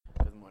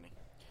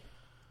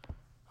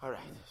All right,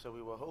 so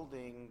we were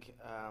holding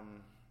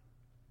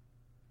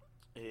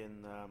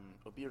in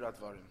Obir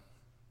Advarim.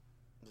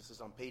 This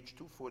is on page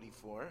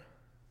 244,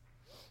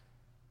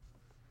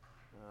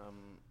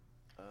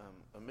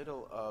 a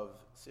middle of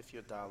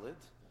Sifir Dalid.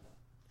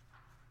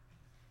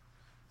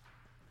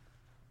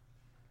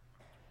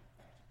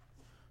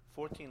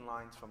 "14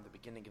 lines from the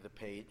beginning of the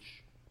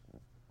page.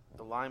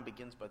 The line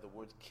begins by the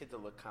word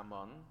Kidala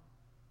Kaman,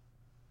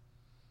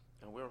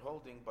 and we're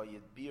holding by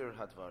Yidbir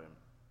Hadvarim.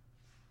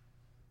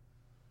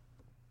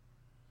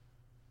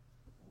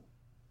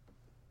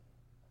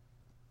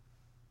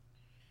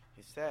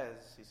 He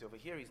says, he's over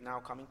here, he's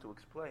now coming to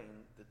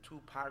explain the two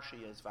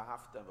parshiyas,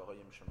 Vahafta and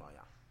Vahoyim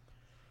Shemaya.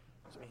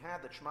 So we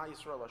had that Shema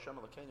Yisrael, Hashem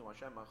Elokeinu,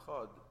 Hashem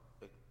Echad,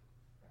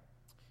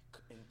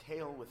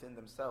 entail within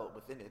themselves,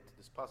 within it,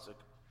 this pasuk,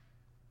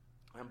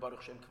 and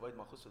Baruch Shem Kavod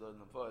Malchus Adon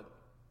Navod,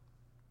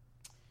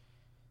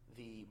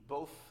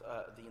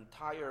 the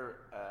entire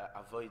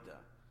avoda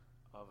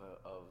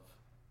of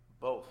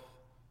both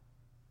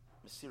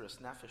Mesiras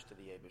Nefesh to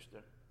the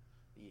Eibishter,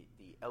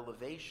 the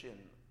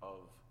elevation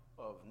of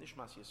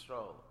Nishmas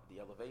Yisrael,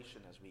 the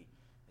elevation as he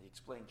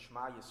explained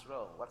Shema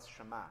Yisrael. What's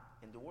Shema?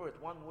 In the word,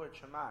 one word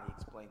Shema, he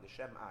explained the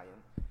Shem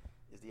Ayin,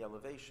 is the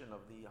elevation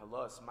of the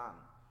Halas Man.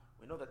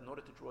 We know that in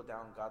order to draw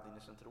down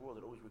godliness into the world,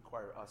 it always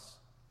requires us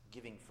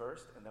giving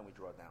first, and then we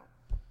draw down.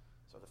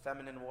 So the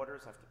feminine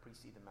waters have to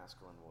precede the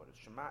masculine waters.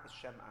 Shema is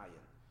Shem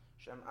Ayin.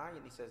 Shem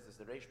Ayin, he says, is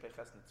the Reish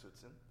Peches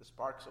Nitzutzin, the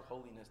sparks of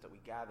holiness that we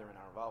gather in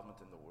our involvement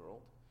in the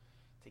world,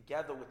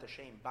 together with the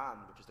Shem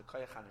Ban, which is the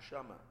Koyach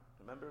HaNeshama.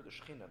 Remember the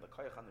Shechina, the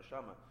Koyach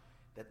HaNeshama,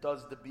 that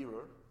does the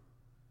birur.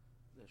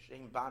 The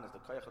Shem Ban is the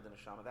Koyach of the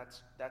Neshama.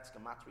 That's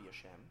Gematria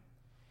Shem.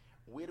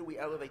 Where do we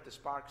elevate the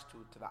sparks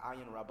to? To the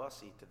Ayin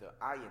Rabasi, to the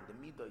Ayin, the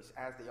Midos,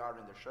 as they are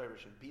in the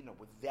Shorish and Bina.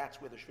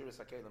 That's where the Shviras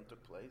HaKelim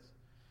took place.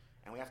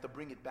 And we have to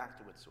bring it back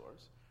to its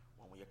source.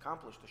 When we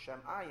accomplish the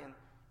Shem Ayin,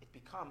 it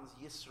becomes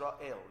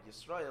Yisrael.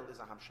 Yisrael is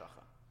a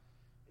Hamshacha.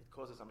 It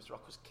causes a Misra,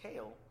 because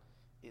Kael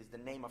is the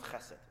name of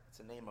Chesed. It's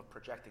a name of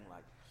projecting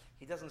light.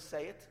 He doesn't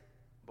say it,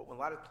 but in a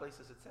lot of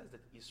places it says that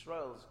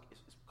Yisrael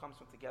comes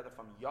from together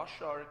from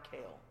Yashar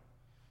Kael.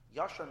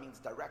 Yashar means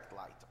direct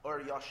light, or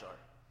Yashar.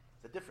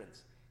 The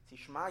difference. See,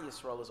 Shema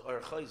Yisrael is Or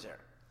Chayzer,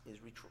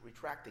 is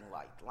retracting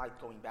light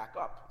going back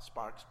up,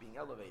 sparks being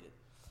elevated.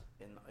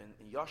 In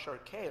Yashar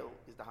Kael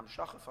is the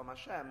Hamshacha from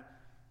Hashem,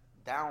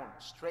 down,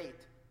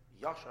 straight,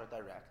 Yashar,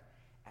 direct.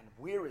 And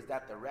where is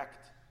that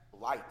direct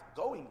light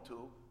going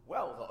to?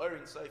 Well, the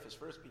Orin Seif is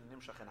first being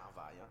Nimshach in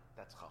Havaya,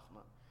 that's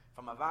Chachma.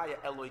 From Havaya,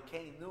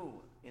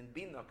 Elokeinu in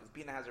Bina, because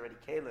Bina has already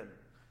Kalim,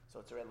 so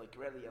it's really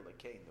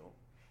Elokeinu.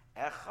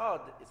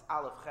 Echad is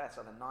Aleph Ches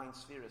on the 9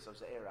 spheres of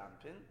Ze'er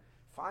Anpin.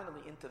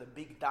 Finally into the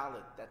big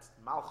Dalit, that's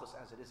Malchus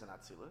as it is in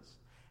Atzilus.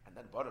 And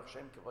then Baruch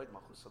Shem Kavod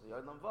Malchus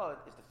Adon Navod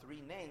is the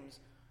 3 names.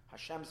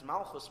 Hashem's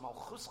Malchus,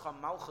 Malchuscha,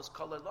 Malchus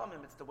Kol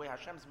Elamim. It's the way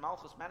Hashem's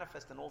Malchus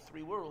manifests in all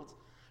 3 worlds.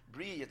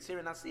 Bri, Yetzir,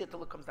 and Asiyah,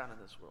 till it comes down in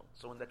this world.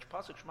 So in that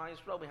pasuk Shema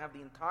Yisrael, we have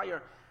the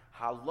entire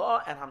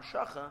Halah and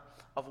Hamshacha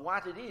of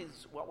what it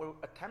is, what we're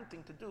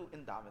attempting to do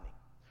in davening.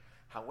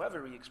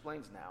 However, he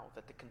explains now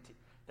that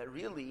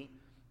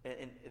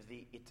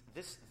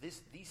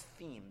these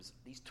themes,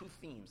 these 2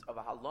 themes of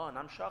a Halah and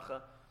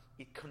Hamshacha,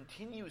 it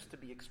continues to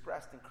be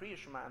expressed in Kriya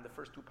Shema in the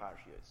first 2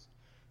 parshas.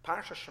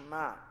 Parsha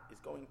Shema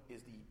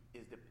is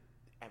the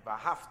and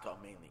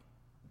Vahafta mainly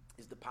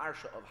is the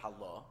parsha of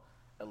Halah,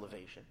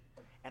 elevation,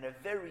 and a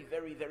very,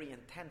 very, very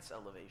intense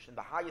elevation,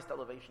 the highest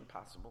elevation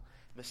possible,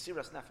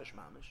 Mesiras Nefesh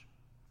Mamish.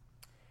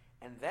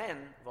 And then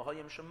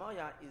Vahoyim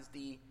Shemaya is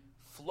the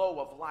flow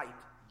of light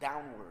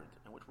downward,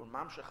 in which we're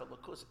Mamshech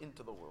Elokus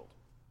into the world.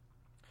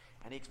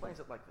 And he explains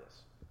it like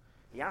this.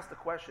 He asked the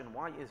question,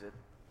 why is it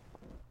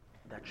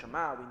that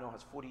Shema, we know,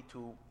 has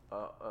 42,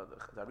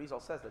 the Arizal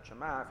says that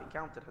Shema, if he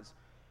counted, has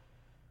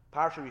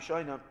Parsha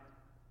Rishona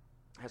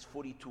has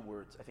 42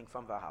 words, I think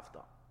from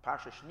Vahafta.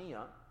 Parsha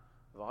Shniya,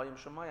 Vahoyim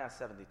Shemaya has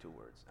 72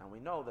 words. And we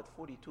know that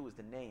 42 is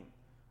the name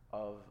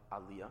of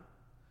Aliyah,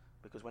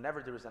 because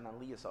whenever there is an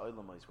Aliyah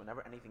Sa'olamais,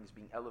 whenever anything is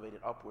being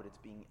elevated upward, it's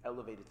being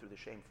elevated through the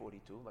Shem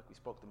 42, like we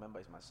spoke to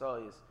members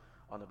Masayis,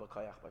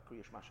 Anabakayach by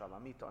Kriyash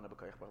Mashalamita,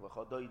 Anabakayach by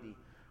Lachadoidi.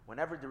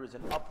 Whenever there is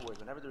an upward,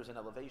 whenever there is an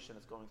elevation,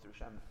 it's going through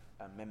Shem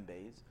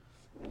Membeis.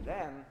 And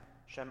then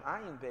Shem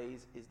Ayin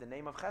Beis is the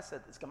name of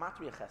Chesed. It's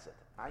Gematria Chesed.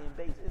 Ayin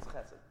Beis is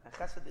Chesed. And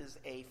Chesed is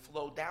a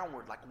flow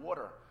downward, like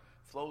water.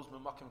 Flows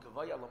Memakim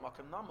Kavaya,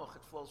 Lamakim Namuch.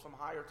 It flows from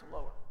higher to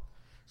lower.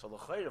 So the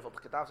Chayrev of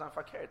the Ketav Zan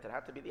Fakert, it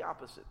had to be the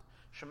opposite.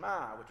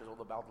 Shema, which is all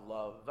about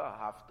love,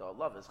 Vahafta,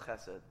 love is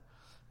Chesed.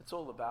 It's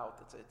all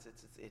about,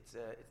 it's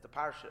the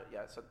Parsha.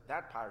 Yeah, so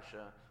that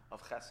Parsha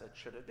of Chesed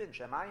should have been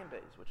Shem Ayin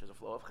Beis, which is a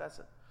flow of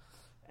Chesed.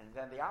 And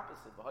then the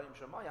opposite, Vahoyim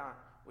Shemaya,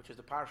 which is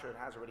the parsha that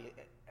has already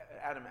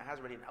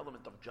an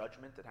element of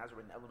judgment, it has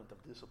already an element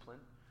of discipline.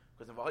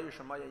 Because in Vahoyim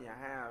Shemaya you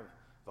have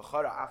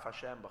V'chara Af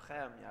Hashem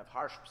B'chem, you have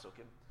harsh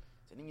psukim.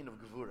 It's an inyan of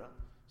Gevura.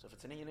 So if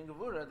it's an inyan in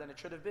Gevura, then it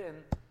should have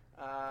been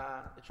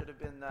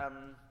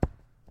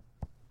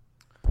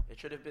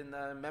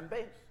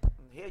Membeis.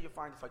 here you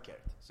find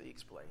fakert. So he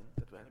explained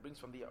that when he brings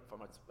from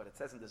what it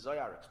says in the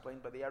Zohar,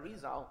 explained by the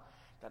Arizal,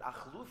 that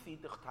achlufi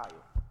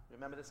dichtayu.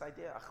 Remember this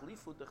idea?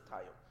 Achlifu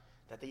dichtayu.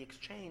 That they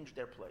exchanged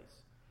their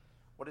place.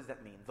 What does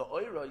that mean? The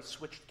oiroi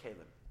switched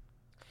kelim.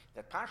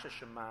 That Pasha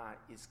Shema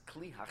is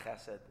kli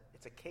ha-chesed.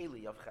 It's a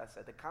keli of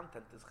chesed. The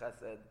content is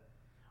chesed,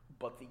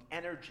 but the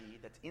energy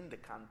that's in the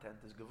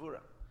content is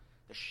gevura.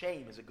 The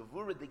shame is a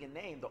gevura digging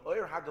name. The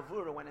oir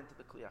ha-gevura went into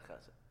the kli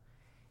ha-chesed.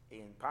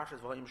 In Parshas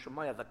Vayim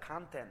Shemaya, the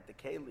content, the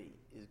keli,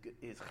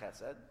 is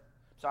chesed.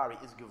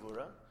 Is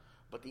gevura,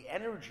 but the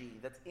energy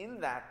that's in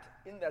that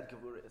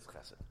gevura is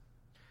chesed.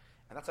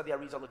 And that's how the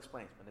Arizal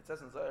explains. When it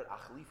says in Zohar,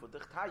 achlifu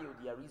dichtayu,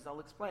 the Arizal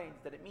explains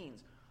that it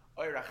means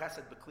oir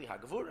ha-chesed b'kli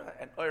ha-gevura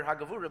and oir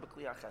ha-gevura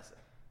b'kli ha-chesed.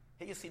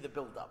 Here you see the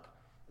build-up.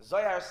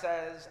 Zohar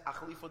says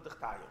achlifu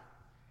dichtayu.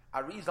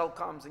 Arizal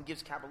comes and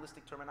gives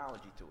Kabbalistic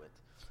terminology to it.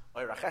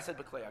 Oir ha-chesed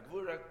b'kli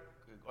ha-gevura,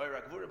 oir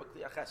ha-gevura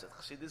b'kli ha-chesed.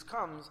 Chassidus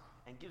comes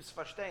and gives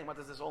fashtain. What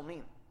does this all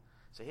mean?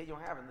 So here you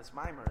have in this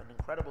mimer an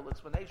incredible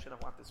explanation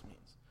of what this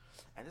means.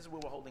 And this is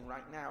where we're holding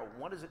right now.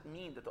 What does it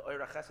mean that the oir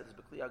ha-chesed is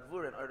b'kli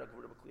ha-gevura and oir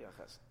ha-gevura b'kli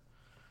ha-chesed?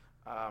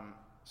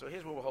 So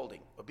here's where we're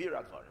holding.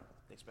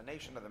 The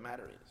explanation of the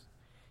matter is,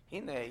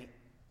 Hine,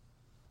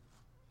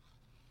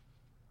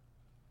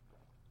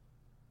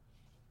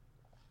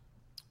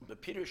 the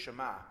Pirush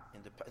Shema,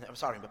 in the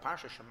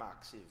Parsha Shema,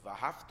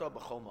 V'hafta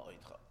b'chol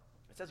ma'odcha.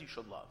 It says you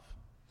should love.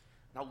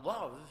 Now,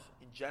 love,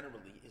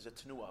 generally, is a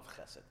tenuah of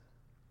chesed.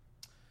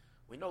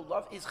 We know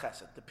love is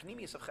chesed. The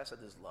pnimius of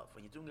chesed is love.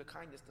 When you're doing a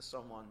kindness to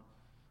someone,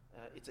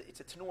 it's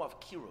a tenuah of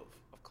kiruv,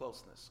 of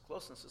closeness.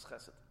 Closeness is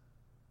chesed.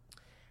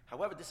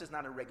 However, this is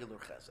not a regular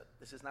chesed.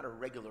 This is not a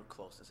regular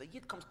closeness. A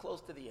yid comes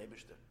close to the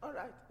Eibishter. All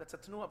right, that's a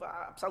tenuah of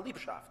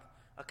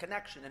a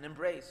connection, an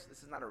embrace.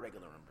 This is not a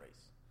regular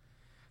embrace.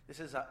 This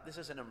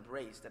is an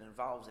embrace that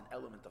involves an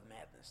element of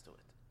madness to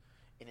it,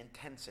 an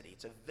intensity.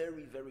 It's a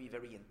very, very,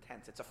 very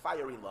intense. It's a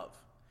fiery love.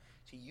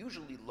 See,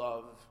 usually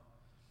love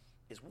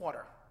is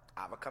water.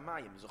 Ava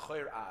kamayim,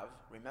 zocher av.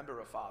 Remember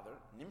a father.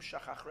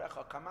 Nimshach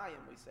achrecha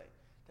kamayim. We say.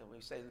 Then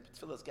we say in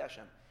Tfilas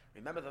Geshem.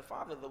 Remember the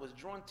father that was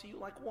drawn to you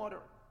like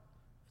water.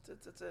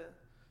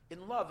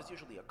 In love, it's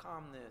usually a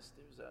calmness.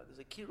 There's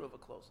a kira of a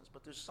closeness,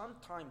 but there's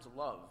sometimes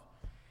love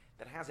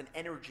that has an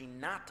energy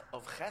not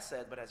of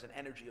chesed, but has an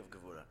energy of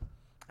gevura.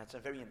 That's a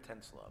very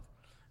intense love,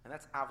 and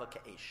that's ava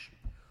ka'esh.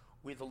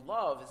 Where the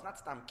love is not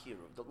stam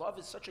kiruv. The love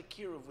is such a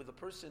kiruv where the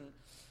person,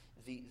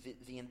 the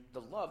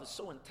love is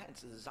so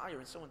intense, the desire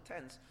is so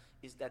intense,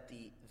 is that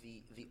the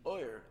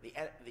oir, the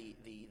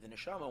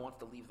neshama wants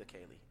to leave the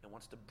keli. It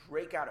wants to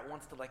break out.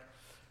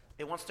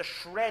 It wants to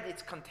shred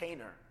its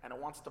container, and it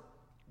wants to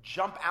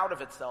jump out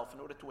of itself in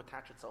order to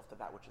attach itself to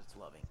that which it's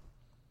loving.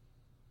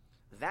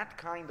 That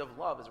kind of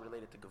love is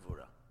related to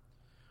gevura.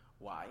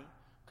 Why?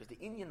 Because the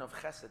inyan of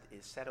chesed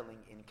is settling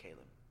in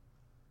kelim.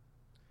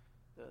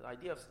 The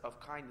idea of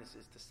kindness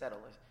is to settle.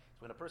 It's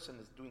when a person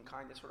is doing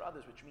kindness for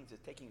others, which means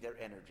it's taking their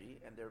energy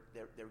and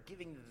they're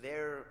giving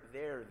their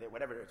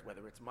whatever it is,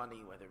 whether it's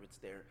money, whether it's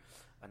their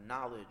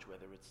knowledge,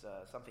 whether it's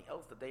something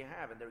else that they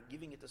have, and they're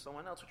giving it to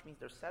someone else, which means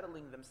they're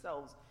settling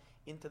themselves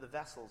into the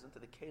vessels, into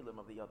the kelim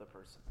of the other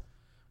person.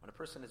 When a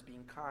person is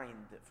being kind,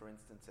 for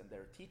instance, and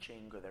they're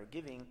teaching or they're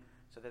giving,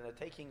 so then they're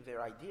taking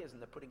their ideas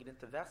and they're putting it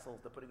into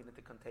vessels, they're putting it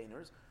into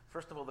containers.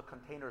 First of all, the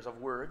containers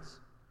of words,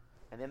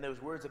 and then those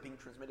words are being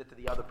transmitted to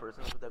the other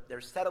person. So they're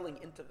settling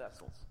into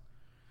vessels.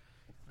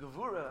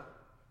 Gevura,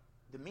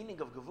 the meaning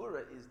of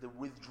Gevura is the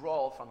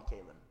withdrawal from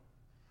kelim.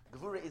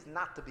 Gevura is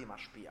not to be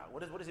mashpia.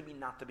 What does it mean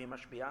not to be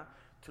mashpia?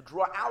 To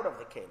draw out of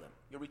the kelim.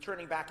 You're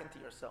returning back into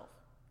yourself.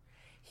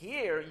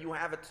 Here you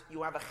have a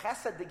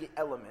chesed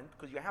element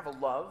because you have a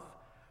love.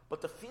 But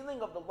the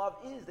feeling of the love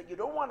is that you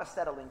don't want to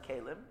settle in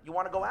kelim. You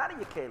want to go out of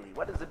your keli.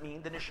 What does it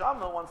mean? The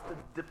neshama wants to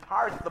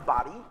depart the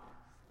body,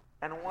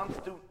 and it wants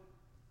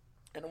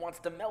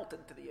to melt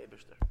into the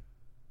Eibishter.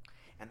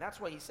 And that's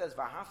why he says,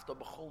 "V'hafta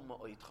b'chol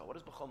ma'odcha." What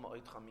does b'chol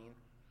ma'odcha mean?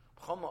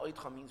 B'chol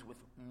ma'odcha means with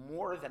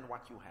more than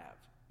what you have.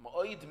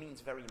 Ma'od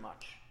means very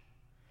much.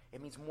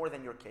 It means more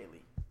than your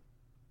keli.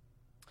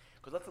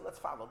 Because let's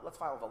follow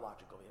the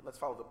logic over here. Let's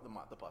follow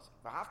the pasuk.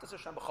 V'hafta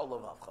Hashem b'chol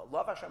levavcha.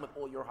 Love Hashem with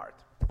all your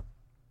heart.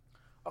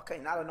 Okay,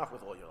 not enough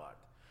with all your heart.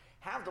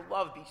 Have the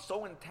love be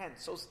so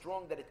intense, so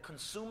strong that it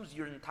consumes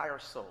your entire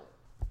soul.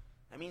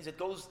 That means it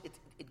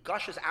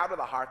gushes out of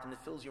the heart and it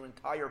fills your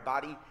entire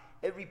body,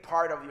 every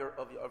part of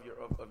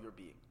your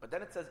being. But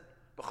then it says,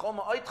 "B'chol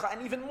ma'odcha,"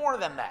 and even more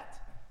than that.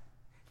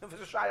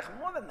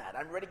 More than that.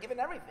 I'm already given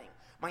everything.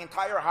 My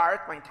entire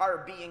heart, my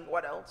entire being.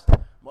 What else?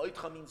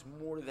 Ma'odcha means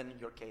more than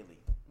your keli,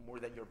 more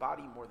than your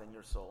body, more than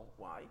your soul.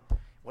 Why?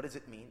 What does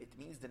it mean? It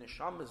means the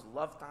neshama's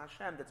love to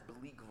Hashem that's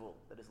beli gvul,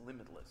 that is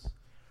limitless.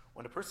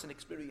 When a person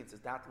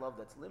experiences that love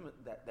that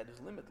is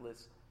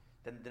limitless,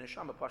 then the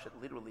neshama pashat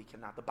literally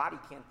cannot. The body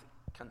can't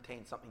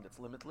contain something that's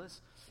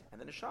limitless, and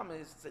the neshama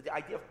is the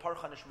idea of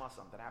parcha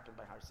nishmasam that happened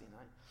by Har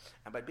Sinai,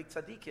 and by big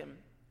tzaddikim.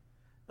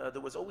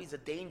 There was always a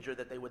danger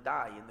that they would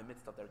die in the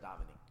midst of their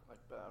davening. Like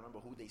I remember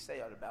who they say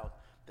about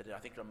that. I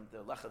think from the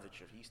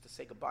Lechavitcher, he used to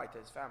say goodbye to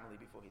his family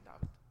before he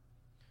davened.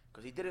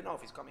 Because he didn't know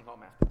if he's coming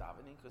home after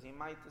davening, because his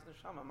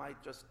neshama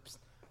might just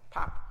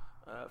pop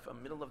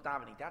from middle of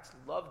davening. That's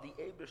love the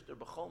Eibishter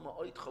b'chol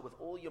ma'oidcha, with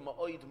all your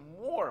ma'oid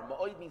more.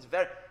 Ma'oid means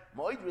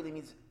ma'oid really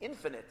means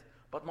infinite,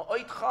 but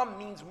ma'oidcha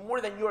means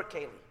more than your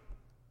keli.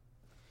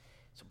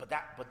 So, but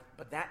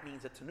that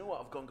means a tenuah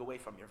of going away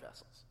from your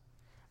vessels.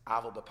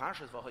 Aval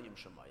b'parshas v'hoyim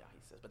shemaya,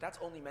 he says, but that's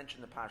only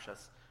mentioned in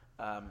Parshas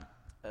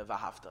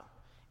V'ahavta.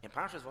 In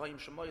Parshas v'hoyim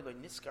shemaya lo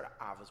niskar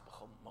avos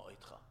b'chol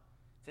ma'oidcha.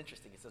 It's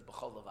interesting. It says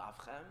b'chol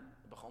levavchem,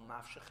 b'chol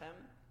nafshechem.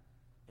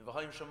 In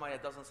v'hoyim shemaya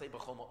it doesn't say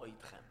b'chol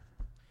ma'oidchem,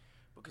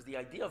 because the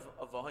idea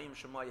of v'hoyim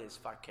shemaya is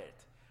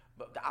farkert,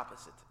 but the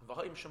opposite.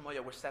 V'hoyim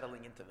shemaya, we're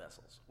settling into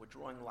vessels. We're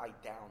drawing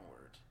light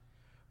downward.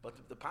 But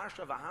the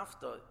Parsha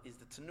V'ahavta is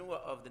the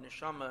tenuah of the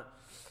neshama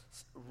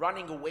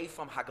running away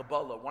from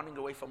Hagabala, running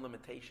away from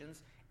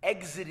limitations,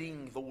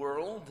 exiting the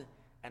world,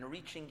 and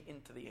reaching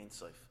into the Ein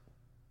Sof.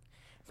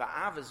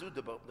 V'avazu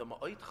the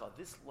ma'oitcha,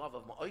 this love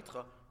of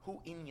ma'oitcha,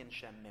 hu inyan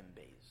Shem Mem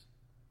Beis.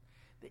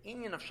 The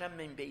inyan of Shem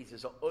Mem Beis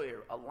is a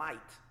oir, a light,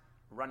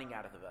 running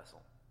out of the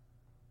vessel.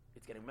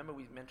 Remember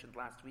we mentioned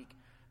last week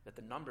that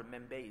the number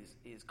Mem Beis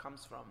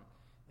comes from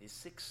the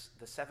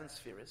seven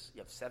spheres. You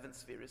have 7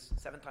 spheres.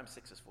 7 times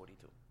 6 is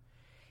 42.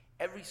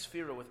 Every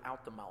sphere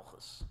without the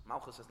Malchus.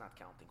 Malchus is not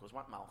counting. Because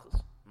what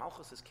Malchus?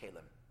 Malchus is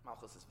Kalim.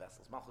 Malchus is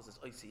vessels. Malchus is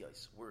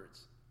oisios,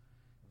 words.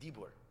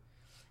 Dibur.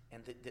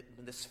 And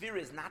the sphere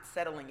is not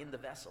settling in the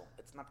vessel.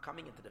 It's not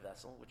coming into the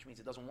vessel, which means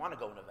it doesn't want to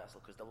go in a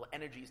vessel because the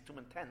energy is too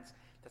intense.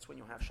 That's when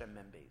you have Shem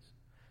Mem Beis.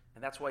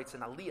 And that's why it's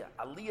an aliyah.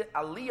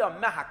 Aliyah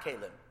meha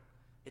Kalim.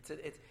 It's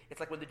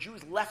like when the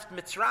Jews left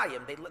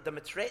Mitzrayim. The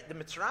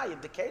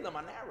Mitzrayim, the Kalim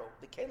are narrow.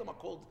 The Kalim are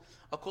called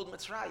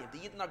Mitzrayim. The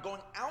Yidden are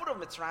going out of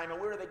Mitzrayim,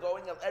 and where are they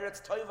going? El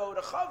Eretz Toiva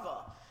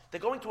Urechava.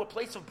 They're going to a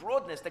place of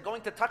broadness. They're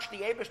going to touch the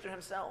Eibishter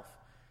himself.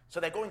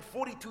 So they're going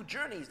 42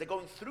 journeys. They're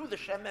going through the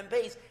Shem Mem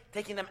Beis,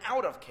 taking them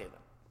out of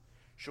Kalim.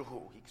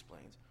 Shuhu, he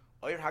explains.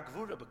 Oyer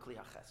HaGvura b'Kli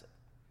HaChesed.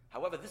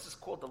 However, this is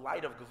called the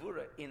light of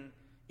Gevura in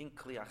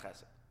Kli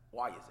HaChesed.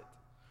 Why is it?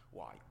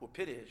 Why?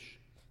 Upidish.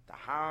 The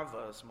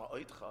havas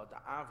ma'oitcha, the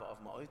ava of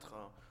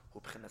ma'oitcha, hu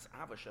b'chinas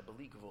ava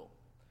shebeli gvul.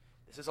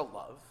 This is a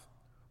love.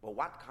 Well,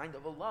 what kind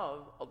of a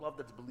love? A love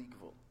that's beli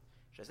gvul.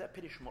 Shezeh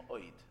pidish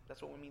ma'oid.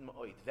 That's what we mean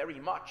ma'oid. Very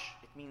much.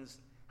 It means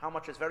how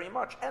much is very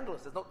much.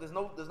 Endless. There's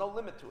no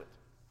limit to it.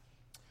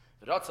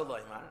 V'ratza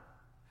loymar.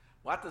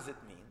 What does it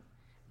mean?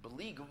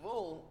 Beli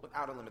gvul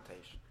without a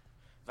limitation.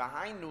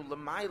 V'hainu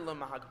l'mayla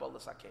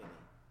mahagbalas hakeli.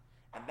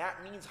 And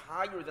that means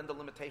higher than the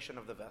limitation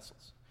of the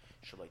vessels.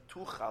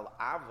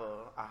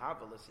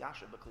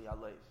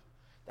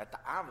 That the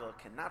ava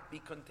cannot be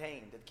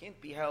contained, it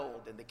can't be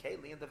held in the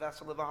keli, in the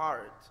vessel of the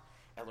heart.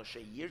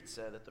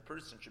 That the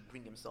person should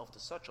bring himself to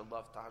such a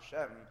love to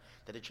Hashem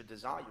that it should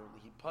desire,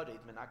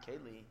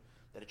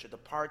 that it should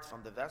depart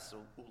from the vessel,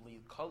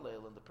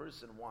 and the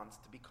person wants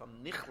to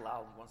become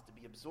nichlal, he wants to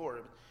be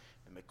absorbed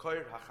in the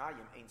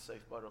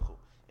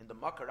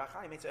makar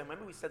hachayim.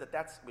 Remember we said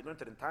we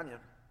learned it in Tanya.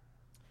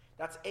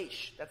 That's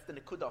Eish. That's the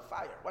Nikudah of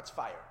fire. What's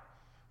fire?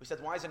 We said,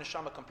 why is a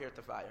neshama compared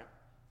to fire?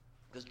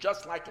 Because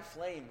just like a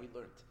flame, we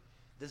learned,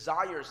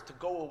 desires to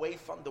go away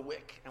from the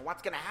wick. And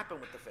what's going to happen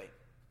with the flame?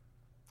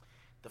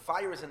 The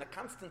fire is in a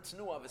constant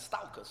tenuah of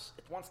istalkus.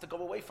 It wants to go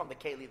away from the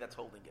keli that's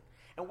holding it.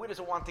 And where does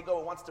it want to go?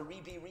 It wants to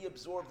be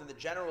reabsorbed in the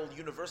general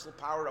universal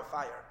power of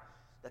fire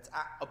that's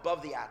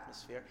above the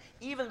atmosphere.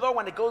 Even though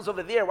when it goes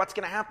over there, what's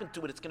going to happen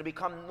to it? It's going to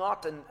become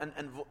not and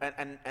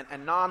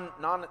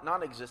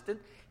non-existent.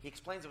 He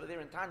explains over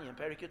there in Tanya, in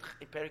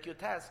Perikut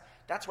Tes,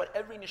 that's what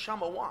every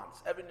neshama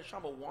wants. Every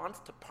neshama wants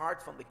to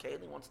part from the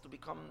keli, wants to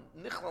become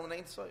nichlal and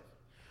ein sof.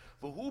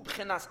 V'hu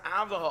b'chinas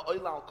ava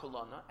ha'oila al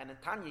kolana, and in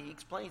Tanya he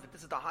explains that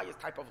this is the highest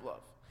type of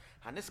love.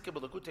 Haniske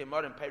b'lekutei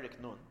mar in Perik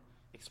Nun,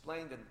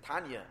 explained in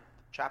Tanya,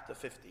 chapter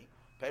 50,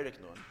 Perik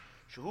Nun,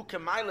 shuhu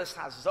kemailas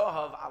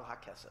hazohav al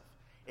hakesef.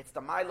 It's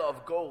the mila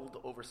of gold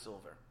over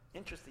silver.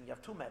 Interesting, you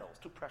have 2 metals,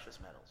 2 precious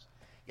metals.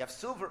 You have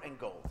silver and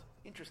gold.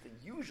 Interesting,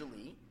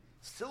 usually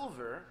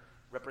silver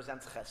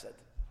represents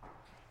chesed,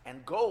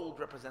 and gold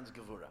represents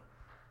gevura.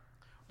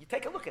 You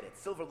take a look at it,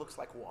 silver looks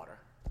like water,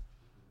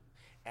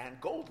 and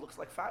gold looks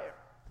like fire.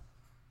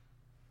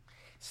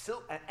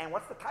 And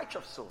what's the taich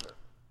of silver?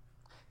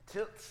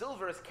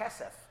 Silver is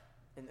kesef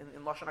in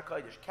Lashon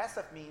HaKodesh.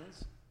 Kesef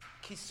means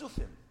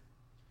kisufim.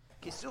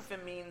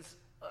 Kisufim means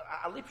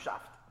a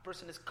lipshaft. A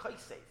person is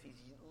kaisef.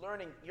 He's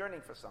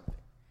yearning for something.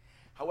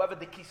 However,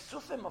 the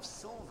kisufim of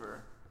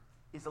silver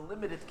is a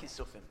limited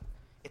kisufim.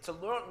 It's a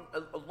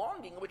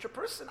longing in which a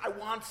person, I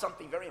want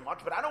something very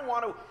much, but I'm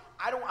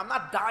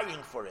not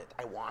dying for it.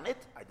 I want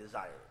it, I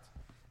desire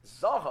it.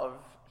 Zahav,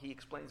 he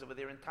explains over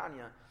there in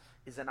Tanya,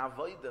 is an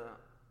avodah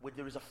where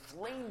there is a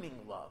flaming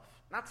love,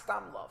 not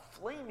stam love,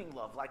 flaming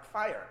love, like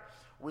fire,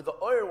 where the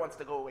oil wants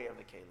to go away of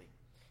the keli.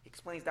 He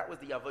explains that was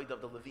the avodah of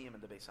the Leviim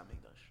in the Beis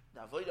HaMikdash.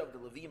 The avodah of the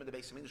Leviim in the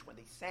Beis HaMikdash, when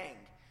they sang,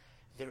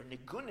 their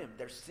nigunim,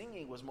 their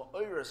singing was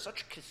ma'oira,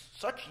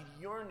 such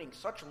yearning,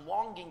 such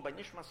longing by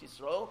Nishmas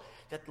Yisrael,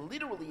 that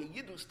literally a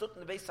Yiddu stood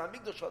in the Beis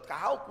HaMikdash,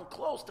 gehalten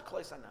close to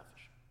Klais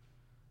HaNefesh.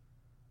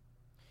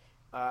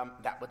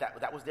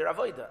 That was their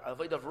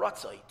avodah of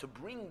ratzai, to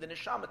bring the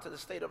neshama to the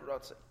state of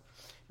ratzai.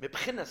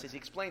 Mebchinas, as he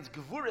explains,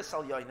 gevuras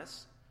al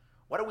yonis.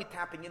 What are we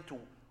tapping into?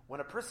 When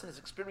a person is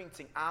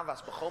experiencing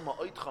avas b'choma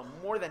oitcha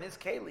more than his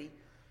keli,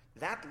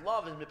 that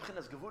love is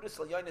mebchinas gevuras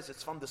al yonis.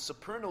 It's from the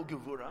supernal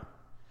gevura,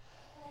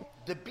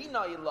 the bina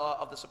ilah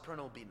of the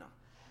supernal bina.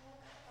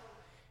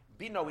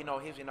 Bina, we know,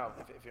 if you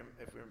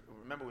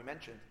remember, we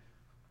mentioned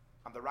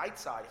on the right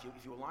side,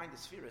 if you align the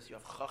spheres, you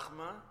have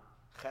chachma,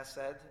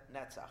 chesed,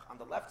 netzach. On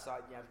the left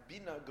side, you have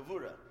bina,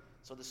 gevura.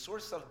 So the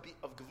source of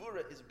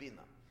gevura is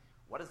bina.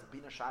 What is the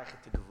bina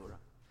shaykh to gevura?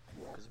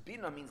 Because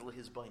bina means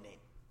his boinin.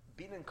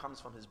 Bina comes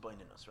from his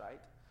boininus,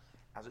 right?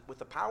 With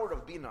the power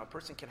of bina, a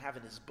person can have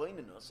in his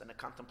boininus and a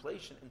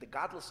contemplation in the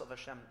godless of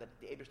Hashem that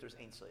the Eibishter is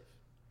Ein Sof.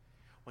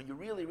 When you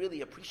really,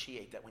 really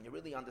appreciate that, when you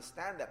really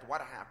understand that,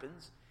 what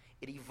happens?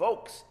 It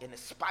evokes an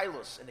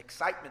espilus, an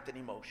excitement, an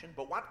emotion.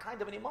 But what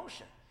kind of an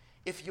emotion?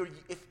 If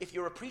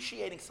you're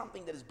appreciating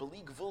something that is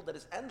beli gvul, that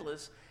is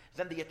endless,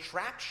 then the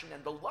attraction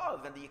and the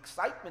love and the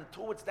excitement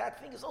towards that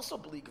thing is also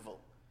beli gvul.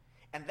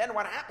 And then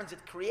what happens?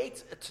 It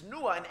creates a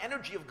tnua, an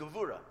energy of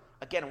gevura.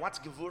 Again, what's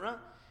gevura?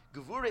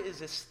 Gevura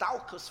is a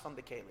stalkus from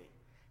the keli.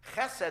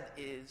 Chesed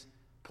is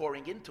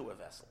pouring into a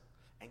vessel,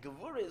 and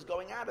gevura is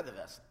going out of the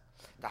vessel.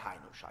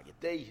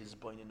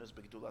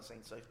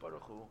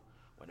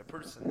 When a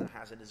person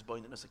has in his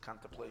boinus a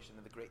contemplation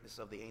of the greatness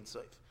of the Ein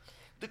Sof,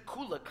 the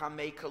kula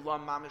kamei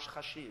kalam mamish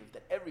chashiv,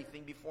 that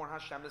everything before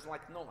Hashem is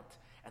like naught,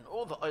 and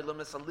all the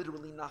oilams are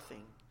literally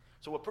nothing.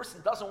 So a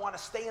person doesn't want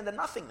to stay in the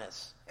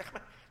nothingness.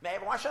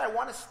 Why should I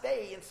want to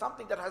stay in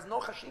something that has no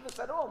chashivas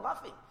at all?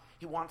 Nothing.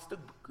 He wants to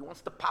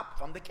pop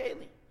from the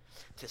keli.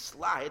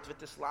 Tislait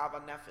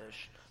v'tislava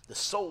nefesh. The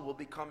soul will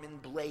become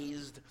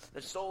emblazed.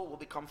 The soul will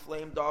become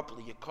flamed up.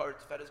 Yikar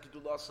teferes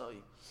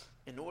gedulasai.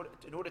 In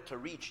order to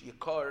reach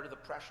Yikar, the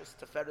precious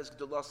teferes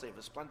gedulasai,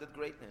 the splendid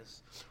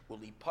greatness, will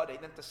be put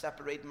in to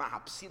separate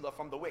mahapsila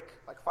from the wick,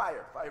 like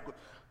fire. Fire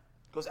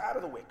goes out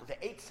of the wick. The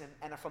eitzim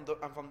and from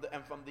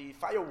the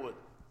firewood.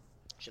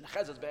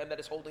 That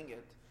is holding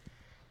it.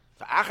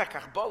 They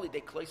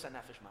kloisa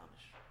nefesh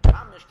mamish.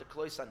 Mamish the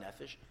kloisa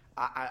nefesh.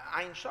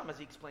 Ayin sham, as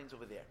he explains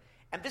over there.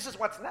 And this is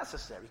what's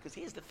necessary, because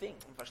here's the thing.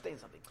 I'm understanding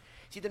something.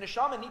 See, the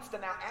neshama needs to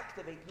now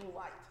activate new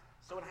light.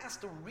 So it has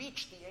to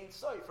reach the Ein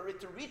Sof. For it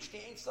to reach the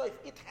Ein Sof,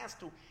 it has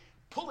to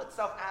pull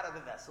itself out of the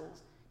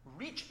vessels,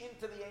 reach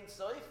into the Ein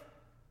Sof,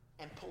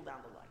 and pull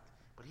down the light.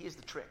 But here's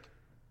the trick.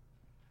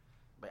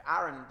 By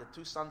Aaron, the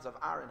two sons of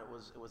Aaron, it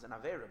was an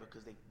Avera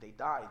because they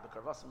died.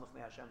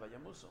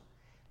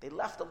 They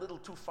left a little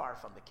too far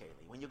from the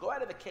Keli. When you go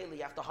out of the Keli,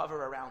 you have to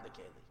hover around the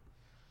Keli.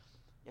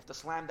 You have to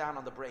slam down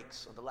on the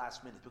brakes on the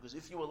last minute, because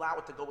if you allow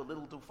it to go a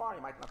little too far,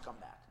 you might not come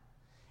back.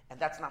 And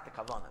that's not the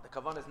kavanah. The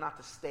kavanah is not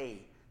to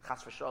stay,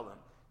 chas v'sholem,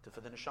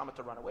 for the neshama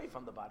to run away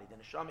from the body. The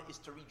neshama is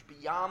to reach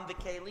beyond the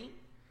keli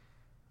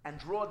and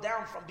draw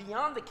down from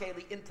beyond the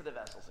keli into the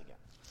vessels again.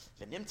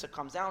 The nimtza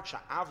comes out,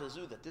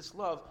 sha'avezu, that this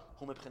love,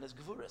 hu mebchinas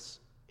gevuras.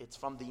 It's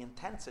from the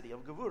intensity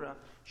of gevura.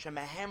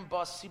 Shemehem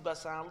ba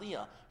sibas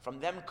aliyah.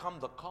 From them come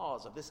the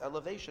cause of this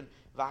elevation,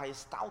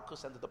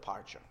 v'hayistalkus, and the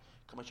departure.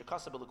 As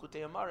stated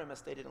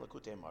in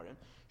Lakutei Amarim,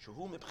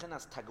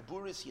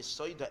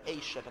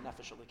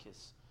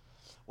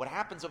 what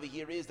happens over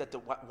here is that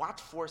what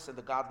force in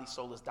the godly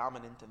soul is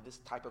dominant in this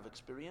type of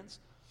experience?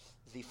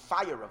 The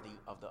fire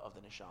of the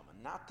neshama,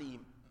 not the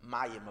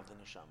mayim of the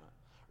neshama.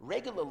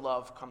 Regular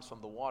love comes from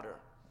the water.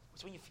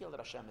 It's when you feel that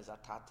Hashem is a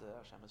tata,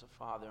 Hashem is a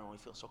father, and we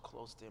feel so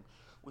close to Him.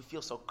 We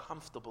feel so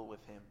comfortable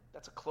with Him.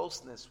 That's a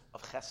closeness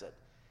of chesed.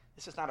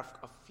 This is not a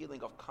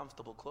feeling of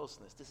comfortable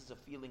closeness. This is a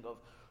feeling of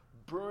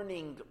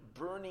burning,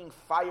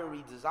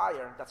 fiery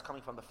desire that's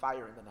coming from the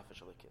fire in the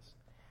nefesh elikis.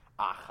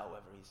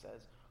 However, he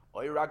says,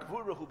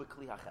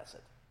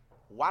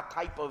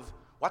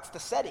 what's the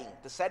setting?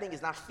 The setting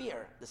is not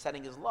fear, the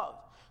setting is love.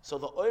 So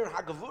the oir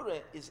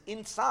hagavura is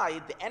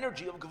inside the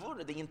energy of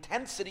gavura. The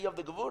intensity of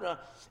the gavura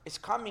is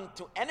coming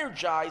to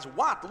energize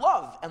what?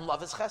 Love. And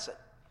love is chesed.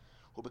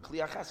 Hu b'kli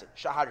chesed.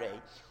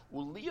 Shaharei,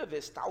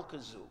 uliyavis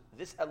talkazu.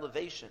 This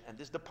elevation and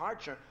this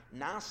departure,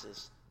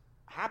 nasis,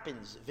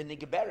 happens,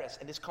 v'nigberes,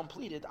 and is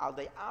completed al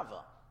de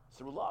ava,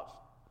 through love.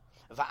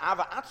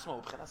 Va'ava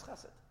atzmo b'chenas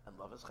chesed. And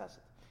love is chesed.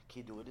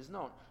 Kidu, it is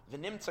known.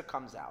 V'nimtza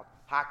comes out.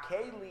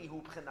 Ha'keli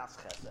hu b'chenas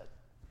chesed.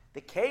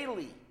 The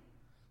keli,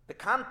 the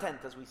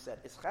content, as we said,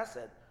 is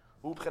chesed.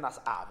 Hu b'chenas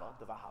ava,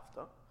 the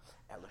v'havta.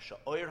 Elisha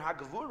oir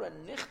ha'gavura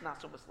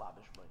nichnas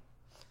u'mislavish b'y.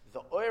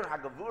 The oir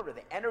ha'gavura,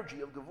 the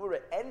energy of gavura,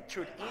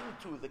 entered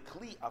into the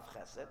kli of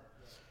chesed.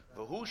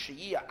 V'hu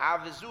she'iyah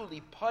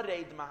avizuli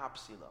pareid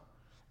mahapsila.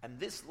 And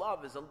this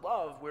love is a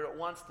love where it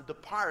wants to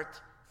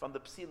depart from the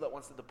psila, it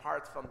wants to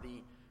depart from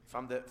the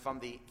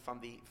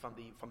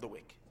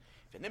wick.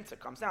 The nimtza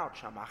comes out,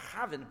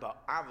 shamachavin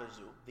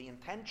ba'avazu. The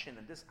intention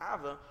in this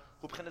ava,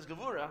 hu b'chenas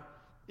gevura,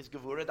 is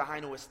gevura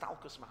dahainu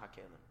estalkus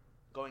mahakelim,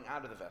 going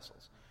out of the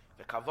vessels.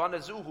 The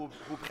kavana zu hu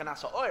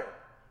b'chenas ha'oir.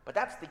 But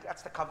that's the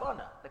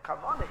kavana. The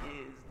kavana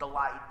is the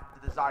light,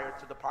 the desire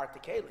to depart the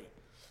keli.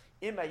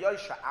 Ima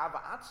yoisha ava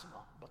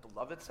atzma, but the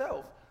love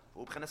itself,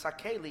 hu b'chenas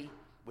ha'keli,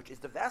 which is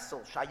the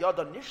vessel.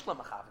 Shayada nishla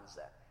mechaven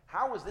zeh.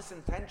 How is this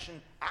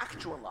intention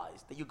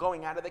actualized? That you're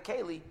going out of the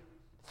keli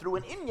through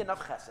an inyan of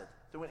chesed,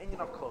 through an inyan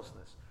of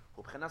closeness.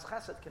 Ubchenas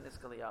chesed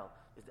keniskalial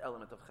is the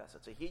element of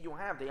chesed. So here you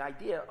have the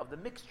idea of the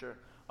mixture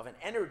of an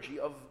energy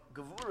of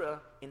gevura,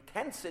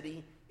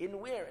 intensity, in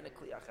where? In a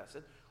kliyah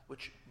chesed,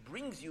 which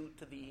brings you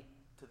to the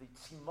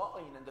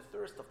tzima'in and the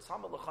thirst of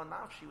tzama l'cha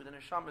nafshi, when the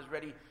neshama is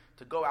ready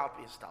to go out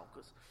by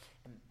histalkus.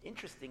 And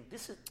interesting,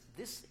 this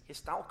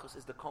histalkus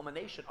is the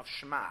culmination of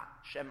Shema,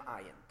 Shem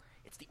Ayin.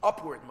 It's the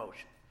upward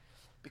motion.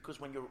 Because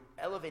when you're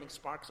elevating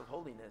sparks of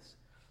holiness,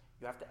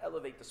 you have to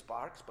elevate the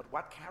sparks, but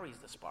what carries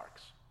the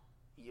sparks?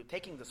 You're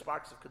taking the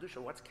sparks of Kedusha,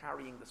 what's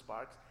carrying the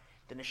sparks?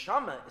 The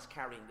neshama is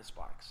carrying the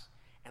sparks.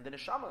 And the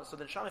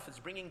neshama, if it's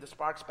bringing the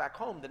sparks back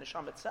home, the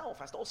neshama itself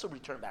has to also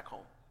return back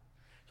home.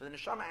 So the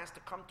neshama has to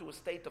come to a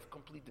state of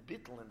complete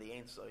bittul in the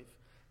Ein Sof,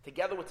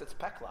 together with its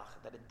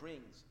peklach that it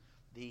brings,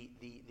 the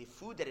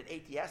food that it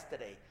ate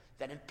yesterday,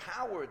 that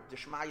empowered the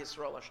Shema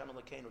Yisrael Hashem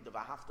Elokeinu, the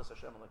V'ahavtas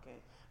Hashem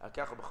Elokeinu,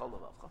 Kecha B'chol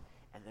Levavcha.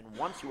 And then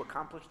once you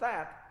accomplish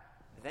that,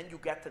 then you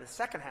get to the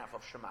second half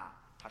of Shema,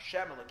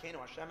 Hashem Elokeinu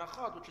Hashem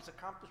Echad, which is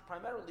accomplished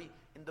primarily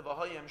in the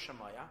V'hoyim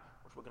Shemaya,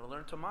 which we're going to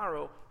learn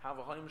tomorrow, how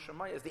V'hoyim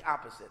Shemaya is the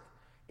opposite.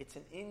 It's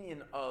an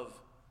inyan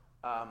of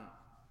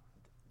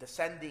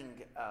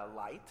descending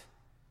light.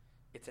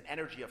 It's an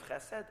energy of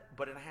chesed,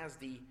 but it has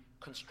the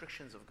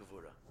constrictions of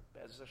gevura.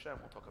 Be'ez Hashem,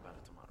 we'll talk about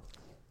it tomorrow.